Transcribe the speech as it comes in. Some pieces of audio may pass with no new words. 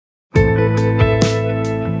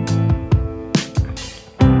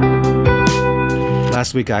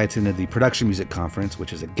Last week I attended the Production Music Conference,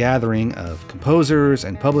 which is a gathering of composers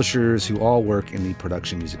and publishers who all work in the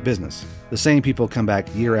production music business. The same people come back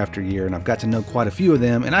year after year, and I've got to know quite a few of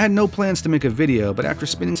them, and I had no plans to make a video, but after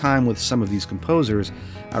spending time with some of these composers,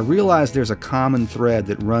 I realized there's a common thread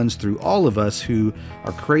that runs through all of us who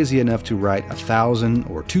are crazy enough to write 1,000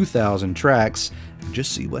 or 2,000 tracks and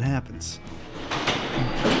just see what happens.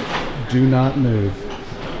 Do not move.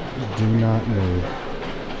 Do not move.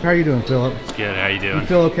 How are you doing, Philip? Good, how you doing? You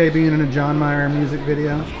feel okay being in a John Mayer music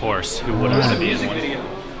video? Of course, who wouldn't want to be in one?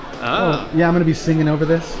 Oh, yeah, I'm going to be singing over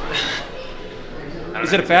this.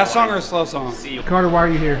 Is it a fast song or a slow song? Carter, why are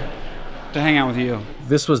you here? To hang out with you.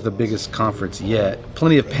 This was the biggest conference yet.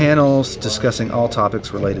 Plenty of panels discussing all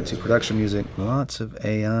topics related to production music. Lots of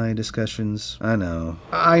AI discussions. I know.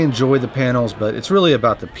 I enjoy the panels, but it's really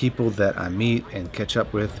about the people that I meet and catch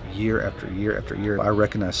up with year after year after year. I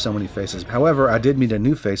recognize so many faces. However, I did meet a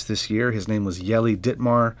new face this year. His name was Jelle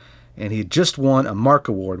Ditmar, and he just won a Mark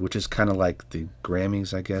Award, which is kind of like the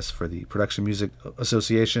Grammys, I guess, for the Production Music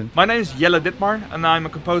Association. My name is Jelle Ditmar, and I'm a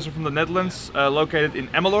composer from the Netherlands, located in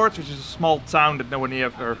Emmeloord, which is a small town that no one here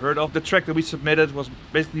ever heard of. The track that we submitted was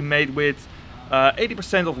basically made with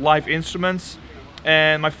 80% of live instruments.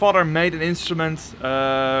 And my father made an instrument,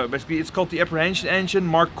 basically it's called the Apprehension Engine.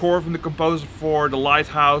 Mark Corvin, the composer for The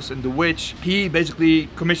Lighthouse and The Witch, he basically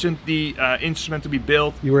commissioned the instrument to be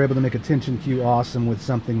built. You were able to make a tension cue awesome with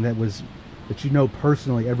something that you know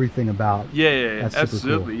personally everything about. Yeah,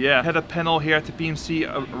 absolutely, cool. Yeah. I had a panel here at the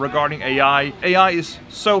PMC regarding AI. AI is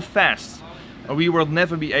so fast. We will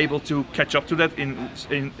never be able to catch up to that in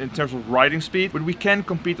terms of writing speed, but we can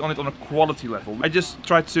compete on it on a quality level. I just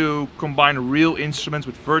try to combine real instruments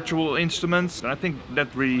with virtual instruments, and I think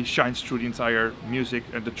that really shines through the entire music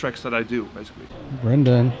and the tracks that I do, basically.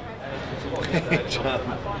 Brendan. Hey, John.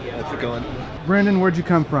 How's it going? Brendan, where'd you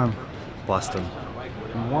come from? Boston.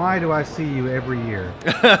 Why do I see you every year?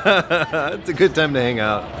 It's a good time to hang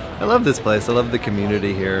out. I love this place. I love the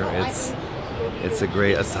community here. It's a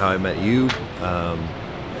great, that's how I met you,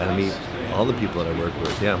 and I meet all the people that I work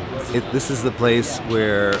with, yeah. This is the place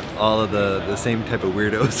where all of the same type of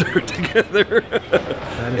weirdos are together.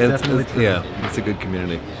 That is definitely true. Yeah, it's a good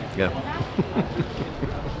community, yeah.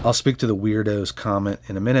 I'll speak to the weirdos comment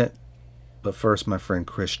in a minute, but first my friend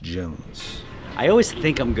Chris Jones. I always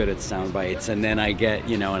think I'm good at sound bites, and then I get,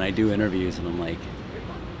 and I do interviews and I'm like,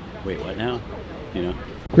 wait, what now?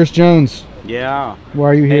 Chris Jones. Yeah. Why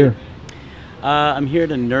are you here? I'm here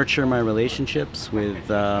to nurture my relationships with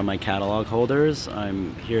my catalog holders.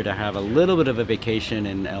 I'm here to have a little bit of a vacation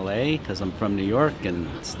in LA because I'm from New York, and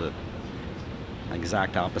it's the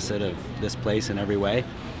exact opposite of this place in every way.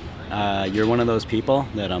 You're one of those people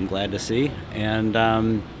that I'm glad to see, and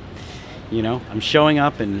I'm showing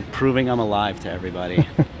up and proving I'm alive to everybody.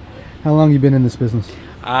 How long have you been in this business?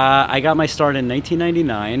 I got my start in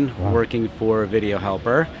 1999, wow, working for Video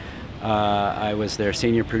Helper. I was their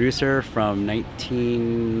senior producer from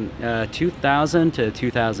 2000 to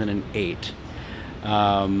 2008.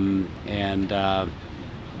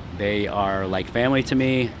 They are like family to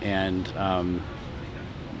me, and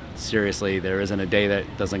seriously, there isn't a day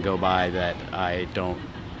that doesn't go by that I don't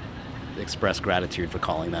express gratitude for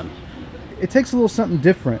calling them. It takes a little something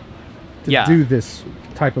different to do this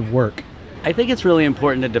type of work. I think it's really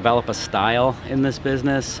important to develop a style in this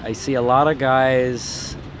business. I see a lot of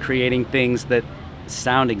guys creating things that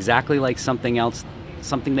sound exactly like something else,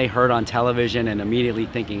 something they heard on television, and immediately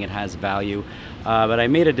thinking it has value. But I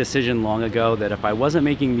made a decision long ago that if I wasn't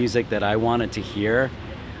making music that I wanted to hear,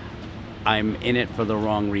 I'm in it for the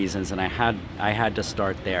wrong reasons, and I had to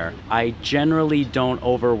start there. I generally don't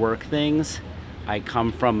overwork things. I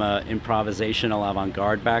come from an improvisational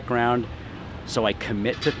avant-garde background, so I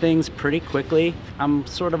commit to things pretty quickly. I'm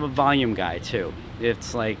sort of a volume guy too.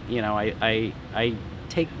 It's like, I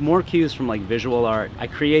take more cues from like visual art. I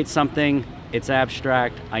create something, it's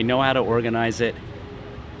abstract, I know how to organize it,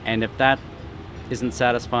 and if that isn't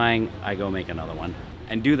satisfying, I go make another one.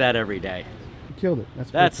 And do that every day. You killed it.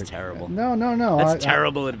 That's perfect. terrible. No. That's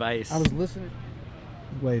terrible advice. I was listening.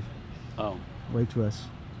 Wave. Oh. Wave to us.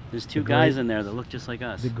 There's two guys in there that look just like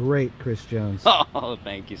us. The great Chris Jones. Oh,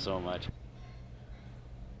 thank you so much.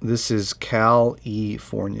 This is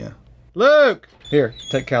California. Luke! Here,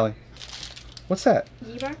 take Callie. What's that?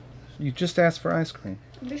 Zebra? You just asked for ice cream.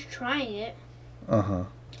 I'm just trying it. Uh-huh.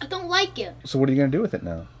 I don't like it. So what are you going to do with it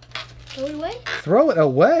now? Throw it away? Throw it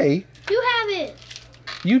away? You have it.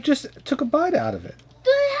 You just took a bite out of it.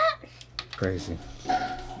 Do that. Crazy.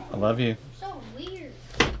 I love you. So weird.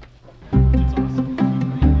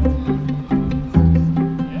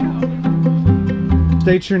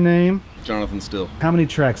 State your name. Jonathan Still. How many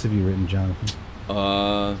tracks have you written, Jonathan?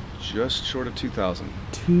 Just short of 2,000.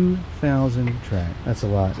 2,000 tracks. That's a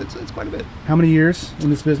lot. It's quite a bit. How many years in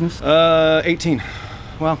this business? 18.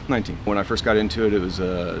 Well, 19. When I first got into it, it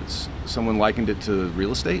was someone likened it to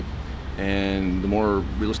real estate. And the more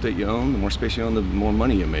real estate you own, the more space you own, the more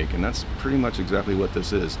money you make. And that's pretty much exactly what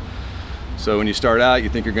this is. So when you start out, you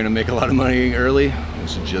think you're going to make a lot of money early.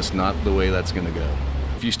 It's just not the way that's going to go.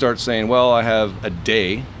 If you start saying, well, I have a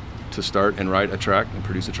day to start and write a track and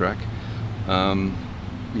produce a track,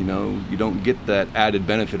 you know, you don't get that added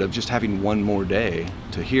benefit of just having one more day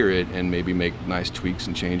to hear it and maybe make nice tweaks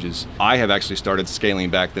and changes. I have actually started scaling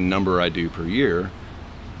back the number I do per year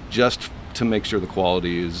just to make sure the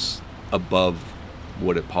quality is above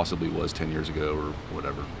what it possibly was 10 years ago or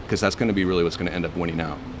whatever. Because that's going to be really what's going to end up winning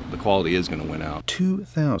out. The quality is going to win out.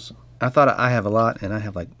 2,000. I thought I have a lot, and I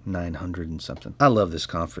have like 900 and something. I love this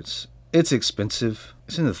conference. It's expensive.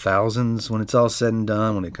 It's in the thousands when it's all said and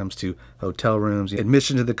done, when it comes to hotel rooms,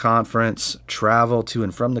 admission to the conference, travel to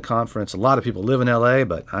and from the conference. A lot of people live in LA,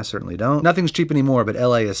 but I certainly don't. Nothing's cheap anymore, but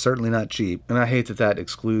LA is certainly not cheap. And I hate that that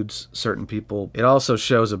excludes certain people. It also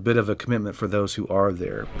shows a bit of a commitment for those who are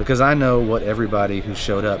there, because I know what everybody who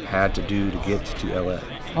showed up had to do to get to LA.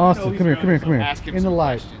 Austin, come here. In the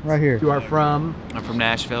light, right here. You are from? I'm from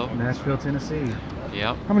Nashville. Nashville, Tennessee.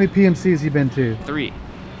 Yep. How many PMCs have you been to? 3.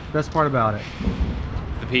 Best part about it?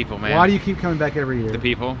 The people, man. Why do you keep coming back every year? The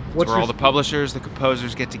people. It's where all the publishers, the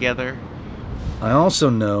composers get together. I also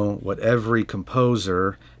know what every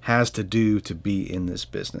composer has to do to be in this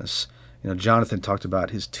business. You know, Jonathan talked about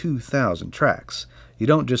his 2,000 tracks. You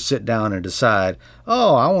don't just sit down and decide,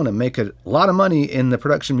 oh, I want to make a lot of money in the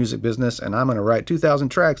production music business and I'm going to write 2,000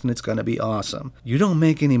 tracks and it's going to be awesome. You don't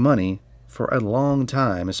make any money for a long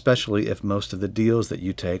time, especially if most of the deals that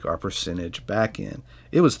you take are percentage back in.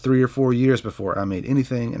 It was 3 or 4 years before I made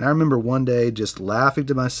anything, and I remember one day just laughing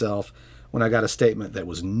to myself when I got a statement that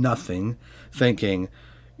was nothing, thinking,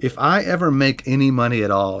 if I ever make any money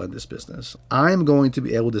at all in this business, I'm going to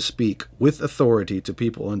be able to speak with authority to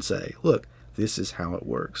people and say, look, this is how it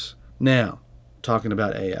works. Now, talking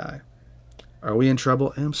about AI, are we in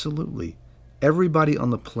trouble? Absolutely. Everybody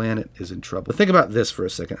on the planet is in trouble. But think about this for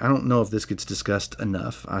a second. I don't know if this gets discussed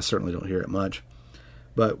enough. I certainly don't hear it much.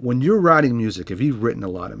 But when you're writing music, if you've written a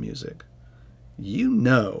lot of music, you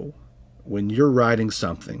know when you're writing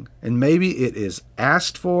something, and maybe it is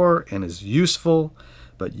asked for and is useful,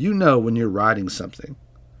 but you know when you're writing something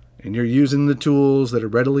and you're using the tools that are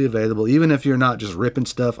readily available, even if you're not just ripping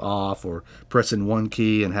stuff off or pressing one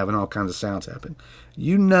key and having all kinds of sounds happen,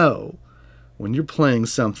 you know when you're playing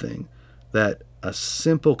something that a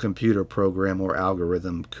simple computer program or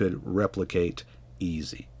algorithm could replicate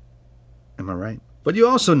easy. Am I right? But you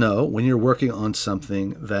also know when you're working on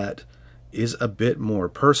something that is a bit more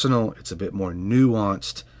personal, it's a bit more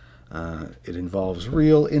nuanced, it involves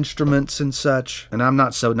real instruments and such. And I'm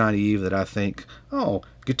not so naive that I think, oh,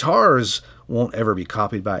 guitars won't ever be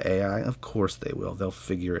copied by AI. Of course they will. They'll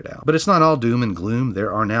figure it out. But it's not all doom and gloom.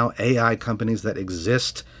 There are now AI companies that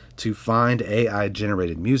exist to find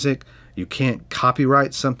AI-generated music. You can't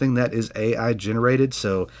copyright something that is AI generated,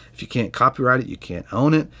 so if you can't copyright it, you can't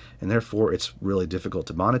own it, and therefore it's really difficult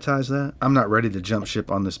to monetize that. I'm not ready to jump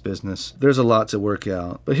ship on this business. There's a lot to work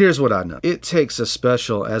out, but here's what I know. It takes a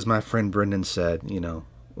special, as my friend Brendan said, you know,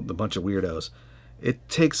 a bunch of weirdos, it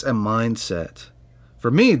takes a mindset.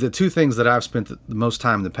 For me, the two things that I've spent the most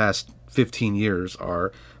time in the past 15 years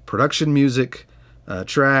are production music,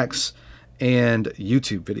 tracks, and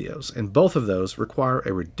YouTube videos. And both of those require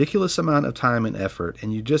a ridiculous amount of time and effort,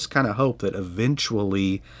 and you just kind of hope that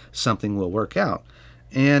eventually something will work out.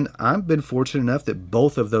 And I've been fortunate enough that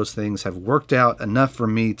both of those things have worked out enough for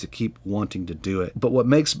me to keep wanting to do it. But what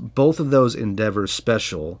makes both of those endeavors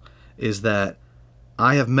special is that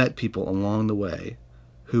I have met people along the way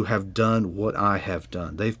who have done what I have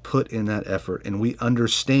done. They've put in that effort, and we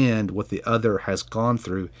understand what the other has gone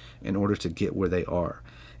through in order to get where they are.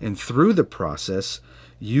 And through the process,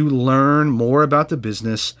 you learn more about the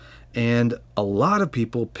business, and a lot of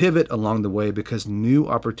people pivot along the way because new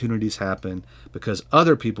opportunities happen, because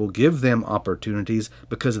other people give them opportunities,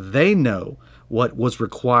 because they know what was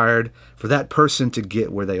required for that person to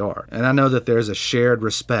get where they are. And I know that there's a shared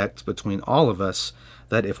respect between all of us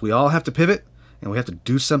that if we all have to pivot and we have to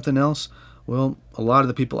do something else, well, a lot of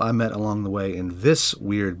the people I met along the way in this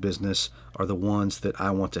weird business are the ones that I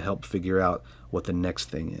want to help figure out what the next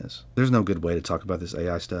thing is. There's no good way to talk about this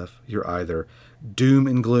AI stuff. You're either doom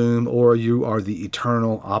and gloom or you are the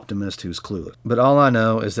eternal optimist who's clueless. But all I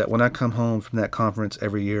know is that when I come home from that conference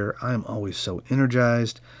every year, I am always so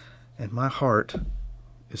energized and my heart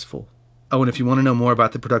is full. Oh, and if you want to know more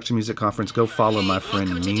about the Production Music Conference, go follow my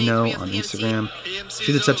friend Nino on Instagram.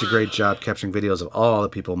 She did such a great job capturing videos of all the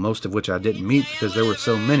people, most of which I didn't meet because there were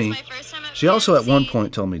so many. She also at one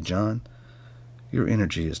point told me, John, your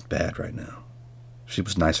energy is bad right now. She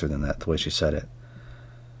was nicer than that, the way she said it.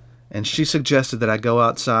 And she suggested that I go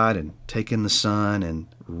outside and take in the sun and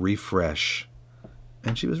refresh.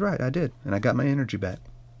 And she was right, I did. And I got my energy back.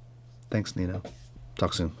 Thanks, Nino.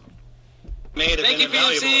 Talk soon. Thank you,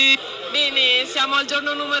 PMC. Bene, siamo al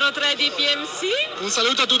giorno numero 3 di PMC. Un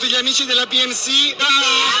saluto a tutti gli amici della PMC.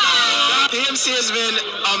 PMC has been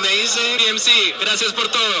amazing. PMC, gracias por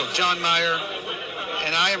todo. John Mayer,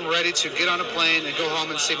 and I am ready to get on a plane and go home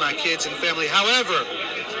and see my kids and family. However,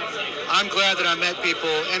 I'm glad that I met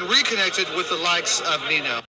people and reconnected with the likes of Nino.